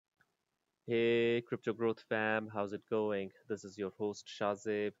Hey, Crypto Growth fam, how's it going? This is your host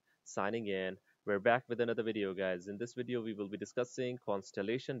Shazib signing in. We're back with another video, guys. In this video, we will be discussing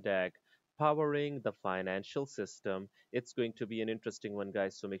Constellation Dag, powering the financial system. It's going to be an interesting one,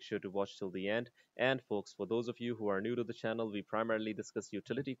 guys, so make sure to watch till the end. And, folks, for those of you who are new to the channel, we primarily discuss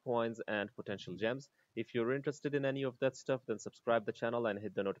utility coins and potential gems. If you're interested in any of that stuff, then subscribe the channel and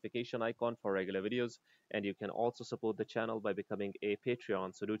hit the notification icon for regular videos. And you can also support the channel by becoming a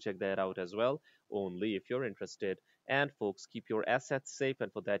Patreon, so do check that out as well, only if you're interested. And folks, keep your assets safe,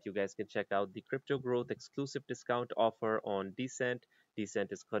 and for that you guys can check out the Crypto Growth exclusive discount offer on Decent.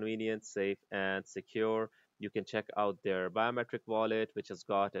 Decent is convenient, safe, and secure. You can check out their biometric wallet, which has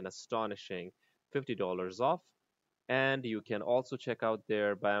got an astonishing $50 off. And you can also check out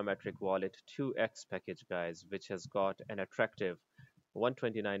their biometric wallet 2x package, guys, which has got an attractive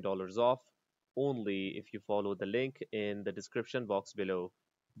 $129 off only if you follow the link in the description box below.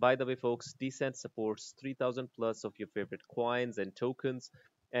 By the way, folks, Decent supports 3000 plus of your favorite coins and tokens,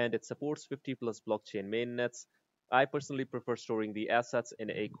 and it supports 50 plus blockchain mainnets. I personally prefer storing the assets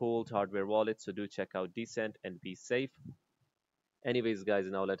in a cold hardware wallet, so do check out Decent and be safe. Anyways, guys,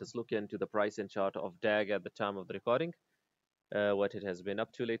 now let us look into the price and chart of DAG at the time of the recording, what it has been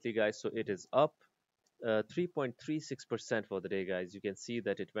up to lately, guys. So it is up 3.36% for the day, guys. You can see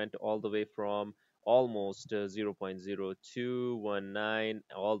that it went all the way from almost 0.0219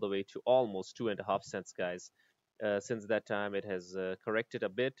 all the way to almost 2.5 cents, guys. Since that time, it has corrected a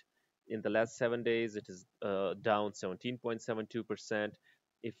bit. In the last 7 days, it is down 17.72%.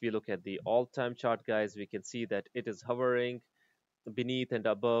 If we look at the all-time chart, guys, we can see that it is hovering beneath and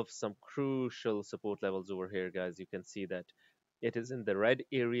above some crucial support levels over here, guys. You can see that it is in the red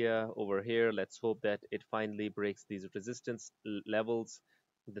area over here. Let's hope that it finally breaks these resistance levels,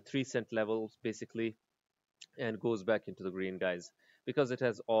 the 3 cent levels basically, and goes back into the green, guys, because it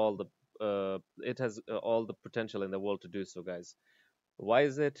has all the potential in the world to do so, guys. Why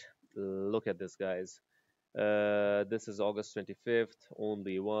is it? Look at this, guys. This is August 25th,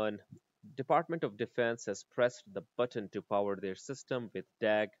 only one. Department of Defense has pressed the button to power their system with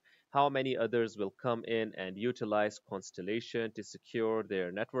DAG. How many others will come in and utilize Constellation to secure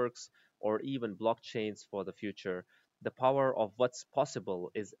their networks or even blockchains for the future? The power of what's possible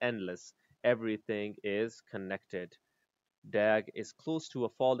is endless. Everything is connected. DAG is close to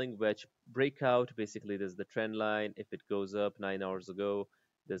a falling wedge breakout. Basically, there's the trend line. If it goes up 9 hours ago,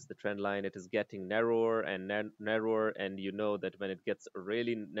 there's the trend line. It is getting narrower and narrower, and you know that when it gets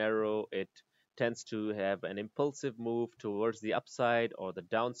really narrow, it tends to have an impulsive move towards the upside or the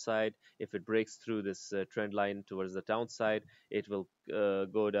downside. If it breaks through this trend line towards the downside, it will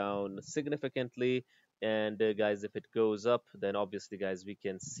go down significantly. And guys, if it goes up, then obviously, guys, we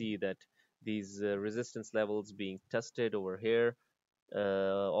can see that these resistance levels being tested over here,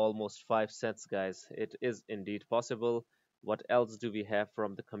 almost 5 cents, guys. It is indeed possible. What else do we have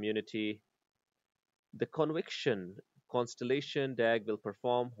from the community? The conviction Constellation DAG will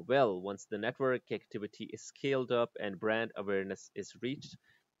perform well once the network activity is scaled up and brand awareness is reached.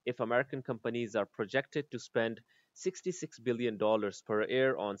 If American companies are projected to spend $66 billion per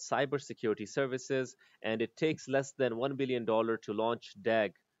year on cybersecurity services, and it takes less than $1 billion to launch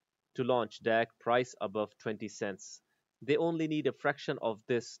DAG price above 20 cents. They only need a fraction of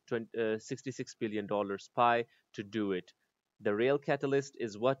this $66 billion pie to do it. The real catalyst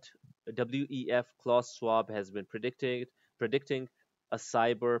is what WEF Klaus Schwab has been predicting a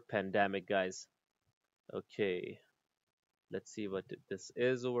cyber pandemic, guys. Okay, let's see what this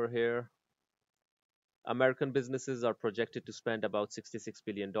is over here. American businesses are projected to spend about $66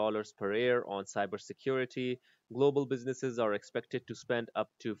 billion per year on cybersecurity. Global businesses are expected to spend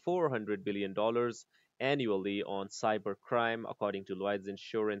up to $400 billion annually on cybercrime, according to Lloyd's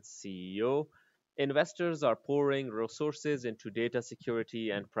Insurance CEO. Investors are pouring resources into data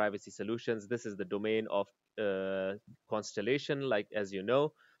security and privacy solutions. This is the domain of Constellation, like as you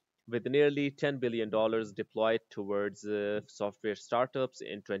know, with nearly $10 billion deployed towards software startups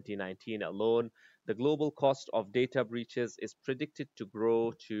in 2019 alone. The global cost of data breaches is predicted to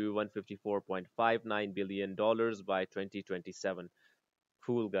grow to $154.59 billion by 2027.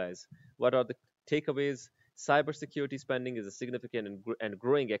 Cool, guys. What are the takeaways? Cybersecurity spending is a significant and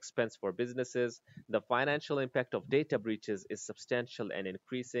growing expense for businesses. The financial impact of data breaches is substantial and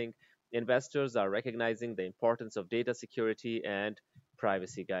increasing. Investors are recognizing the importance of data security and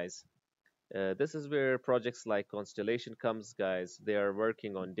privacy, guys. This is where projects like Constellation comes, guys. They are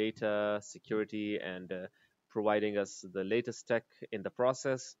working on data security and providing us the latest tech in the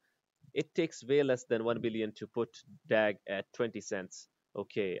process. It takes way less than 1 billion to put DAG at 20 cents.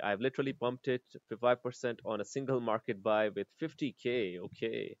 Okay, I've literally pumped it 5% on a single market buy with 50K.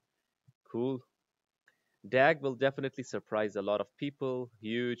 Okay, Cool. DAG will definitely surprise a lot of people.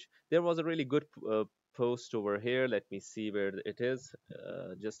 Huge. There was a really good post over here. Let me see where it is.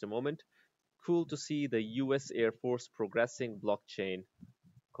 Just a moment. Cool to see the US Air Force progressing blockchain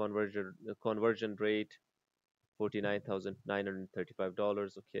conversion rate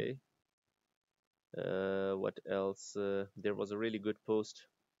 $49,935. Okay. What else? There was a really good post.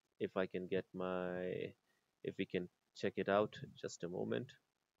 If I can get my, if we can check it out, just a moment.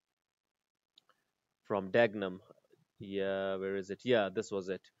 From Dagnum. Yeah, where is it? Yeah, this was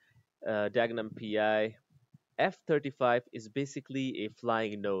it. Dagnum PI. F-35 is basically a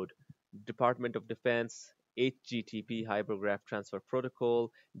flying node. Department of Defense, HGTP Hypergraph Transfer Protocol,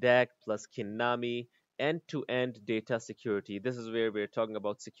 DAG plus Kinami, end-to-end data security. This is where we're talking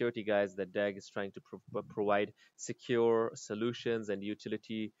about security, guys, that DAG is trying to provide secure solutions and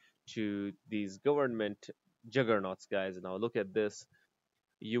utility to these government juggernauts, guys. Now look at this.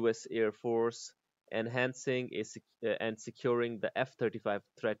 US Air Force enhancing and securing the F-35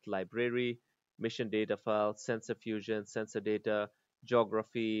 threat library, mission data file, sensor fusion, sensor data,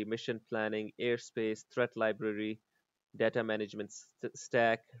 geography, mission planning, airspace, threat library, data management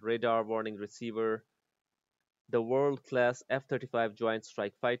stack, radar warning receiver. The world-class F-35 Joint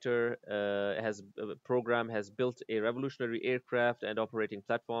Strike Fighter program has built a revolutionary aircraft and operating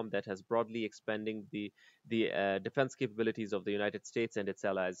platform that has broadly expanding the defense capabilities of the United States and its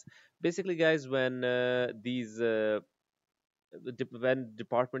allies. Basically, guys, when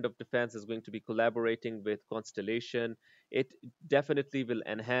Department of Defense is going to be collaborating with Constellation, it definitely will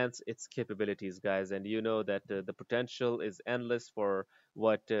enhance its capabilities, guys. And you know that the potential is endless for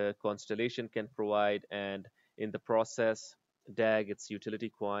what Constellation can provide, and in the process, DAG, its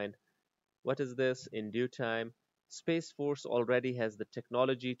utility coin. What is this? In due time, Space Force already has the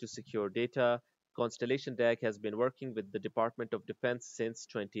technology to secure data. Constellation DAG has been working with the Department of Defense since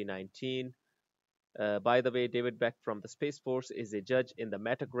 2019. By the way, David Beck from the Space Force is a judge in the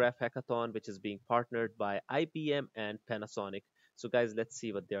Metagraph Hackathon, which is being partnered by IBM and Panasonic. So, guys, let's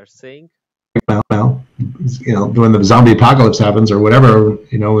see what they are saying. Well, when the zombie apocalypse happens or whatever,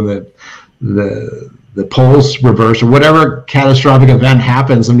 when the poles reverse or whatever catastrophic event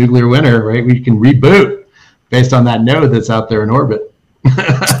happens, some nuclear winter, right? We can reboot based on that node that's out there in orbit.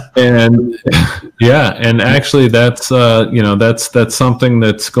 And yeah, and actually that's that's something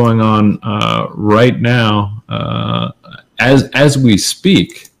that's going on right now as we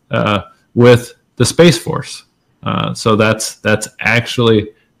speak with the Space Force. So that's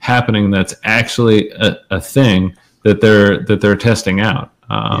actually happening. That's actually a thing that they're testing out.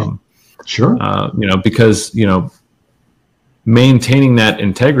 Sure. Because maintaining that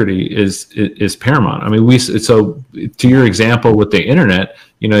integrity is paramount. I mean, so to your example with the internet,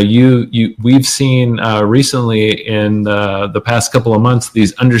 we've seen recently in the past couple of months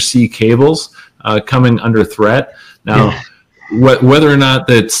these undersea cables coming under threat. Now, whether or not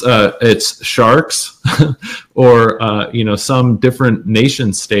it's sharks or some different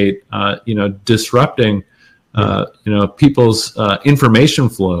nation state disrupting people's information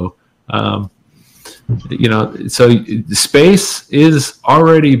flow. So space is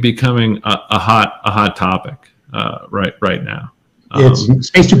already becoming a hot topic right now. It's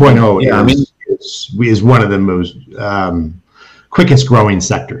Space 2.0 is one of the most quickest growing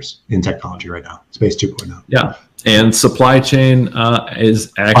sectors in technology right now. Space 2.0. Yeah, and supply chain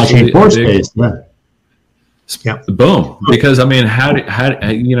is actually for space. Yeah. Boom. Because I mean,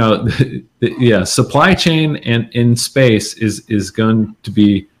 supply chain and in space is going to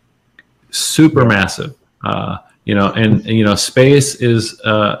be super massive, and space is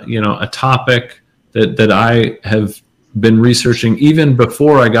a topic that I have been researching even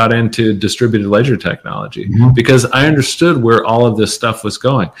before I got into distributed ledger technology, because I understood where all of this stuff was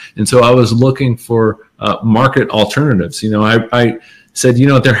going, and so I was looking for market alternatives. I said,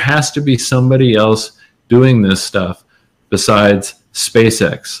 there has to be somebody else doing this stuff besides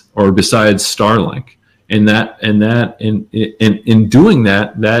SpaceX or besides Starlink. In doing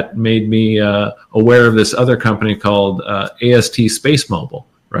that made me aware of this other company called AST Space Mobile,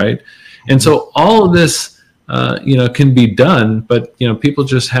 right? And so all of this, can be done, but people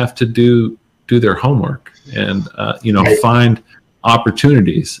just have to do their homework and find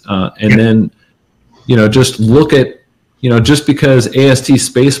opportunities, and then just look at just because AST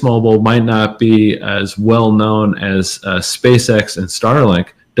Space Mobile might not be as well known as SpaceX and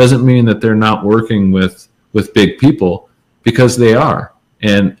Starlink, doesn't mean that they're not working with big people, because they are.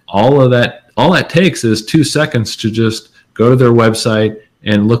 And all that takes is 2 seconds to just go to their website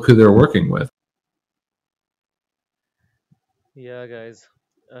and look who they're working with. Yeah, guys.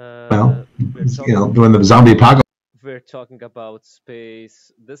 When the zombie apocalypse. we're talking about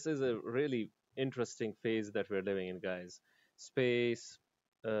space. This is a really interesting phase that we're living in, guys. Space,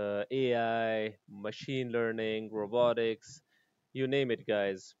 AI, machine learning, robotics, you name it,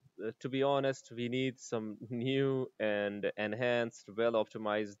 guys. To be honest, we need some new and enhanced, well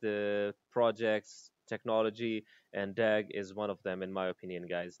optimized projects, technology, and DAG is one of them, in my opinion,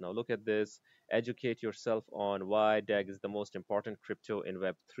 guys. Now, look at this. Educate yourself on why DAG is the most important crypto in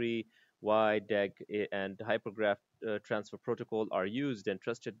Web3, why DAG and Hypergraph transfer protocol are used and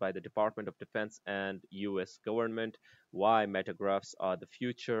trusted by the Department of Defense and US government, why metagraphs are the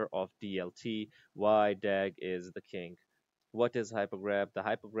future of DLT, why DAG is the king. What is hypergraph? The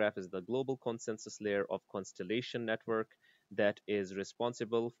hypergraph is the global consensus layer of Constellation network that is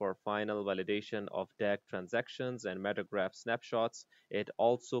responsible for final validation of DAG transactions and metagraph snapshots. It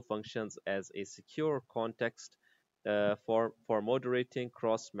also functions as a secure context for moderating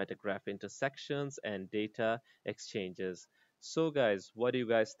cross metagraph intersections and data exchanges. So, guys, what do you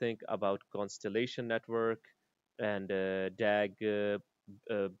guys think about Constellation Network and DAG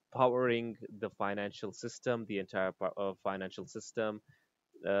powering the financial system, the entire financial system?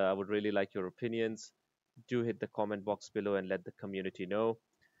 I would really like your opinions. Do hit the comment box below and let the community know.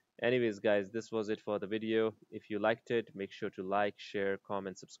 Anyways, guys, this was it for the video. If you liked it, make sure to like, share,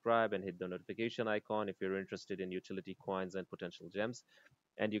 comment, subscribe, and hit the notification icon if you're interested in utility coins and potential gems.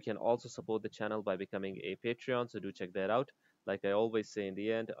 And you can also support the channel by becoming a Patreon, so do check that out. Like I always say in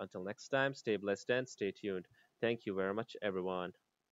the end, until next time, stay blessed and stay tuned. Thank you very much, everyone.